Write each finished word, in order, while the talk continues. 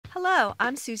Hello,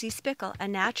 I'm Susie Spikol, a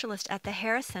naturalist at the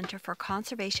Harris Center for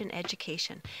Conservation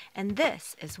Education, and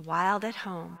this is Wild at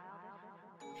Home.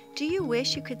 Do you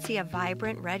wish you could see a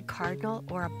vibrant red cardinal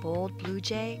or a bold blue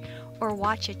jay, or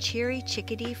watch a cheery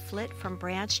chickadee flit from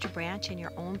branch to branch in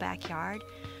your own backyard?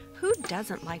 Who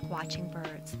doesn't like watching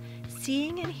birds?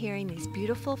 Seeing and hearing these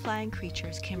beautiful flying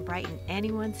creatures can brighten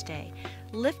anyone's day,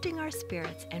 lifting our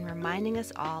spirits and reminding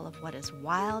us all of what is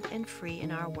wild and free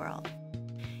in our world.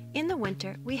 In the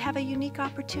winter, we have a unique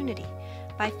opportunity.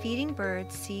 By feeding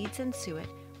birds seeds and suet,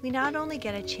 we not only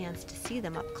get a chance to see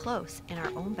them up close in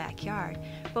our own backyard,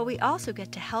 but we also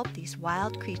get to help these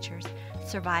wild creatures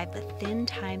survive the thin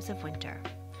times of winter.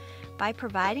 By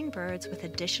providing birds with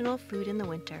additional food in the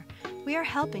winter, we are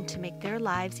helping to make their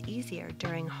lives easier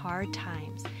during hard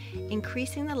times,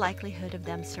 increasing the likelihood of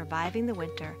them surviving the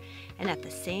winter, and at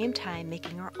the same time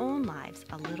making our own lives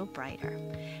a little brighter.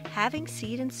 Having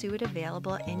seed and suet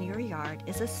available in your yard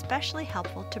is especially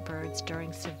helpful to birds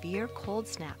during severe cold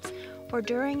snaps or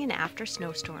during and after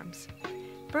snowstorms.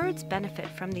 Birds benefit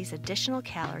from these additional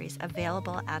calories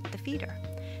available at the feeder.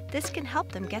 This can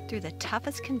help them get through the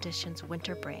toughest conditions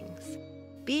winter brings.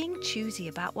 Being choosy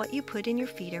about what you put in your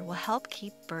feeder will help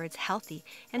keep birds healthy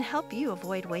and help you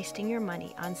avoid wasting your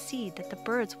money on seed that the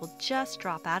birds will just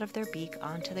drop out of their beak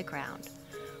onto the ground.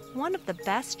 One of the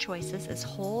best choices is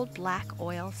whole black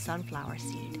oil sunflower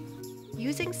seed.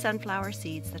 Using sunflower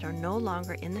seeds that are no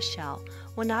longer in the shell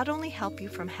will not only help you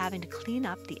from having to clean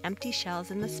up the empty shells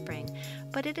in the spring,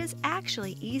 but it is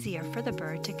actually easier for the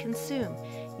bird to consume,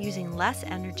 using less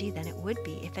energy than it would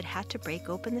be if it had to break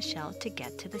open the shell to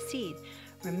get to the seed.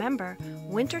 Remember,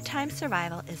 wintertime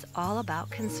survival is all about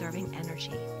conserving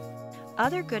energy.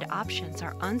 Other good options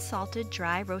are unsalted,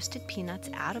 dry roasted peanuts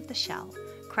out of the shell,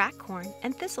 cracked corn,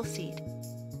 and thistle seed.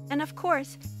 And of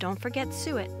course, don't forget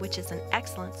suet, which is an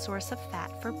excellent source of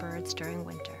fat for birds during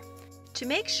winter. To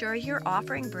make sure you're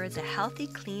offering birds a healthy,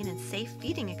 clean, and safe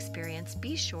feeding experience,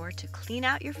 be sure to clean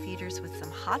out your feeders with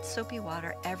some hot soapy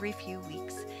water every few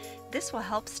weeks. This will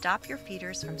help stop your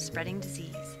feeders from spreading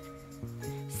disease.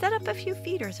 Set up a few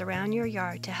feeders around your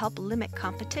yard to help limit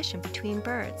competition between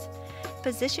birds.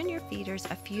 Position your feeders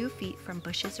a few feet from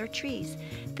bushes or trees.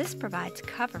 This provides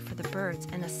cover for the birds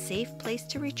and a safe place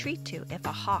to retreat to if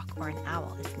a hawk or an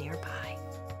owl is nearby.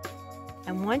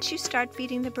 And once you start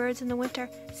feeding the birds in the winter,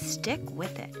 stick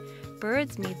with it.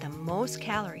 Birds need the most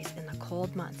calories in the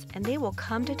cold months, and they will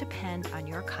come to depend on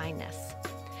your kindness.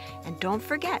 And don't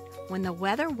forget, when the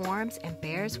weather warms and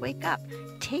bears wake up,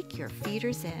 take your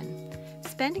feeders in.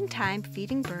 Spending time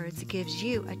feeding birds gives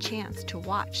you a chance to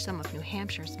watch some of New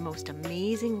Hampshire's most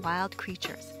amazing wild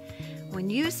creatures. When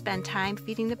you spend time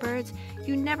feeding the birds,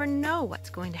 you never know what's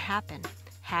going to happen.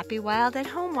 Happy Wild at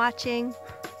Home watching!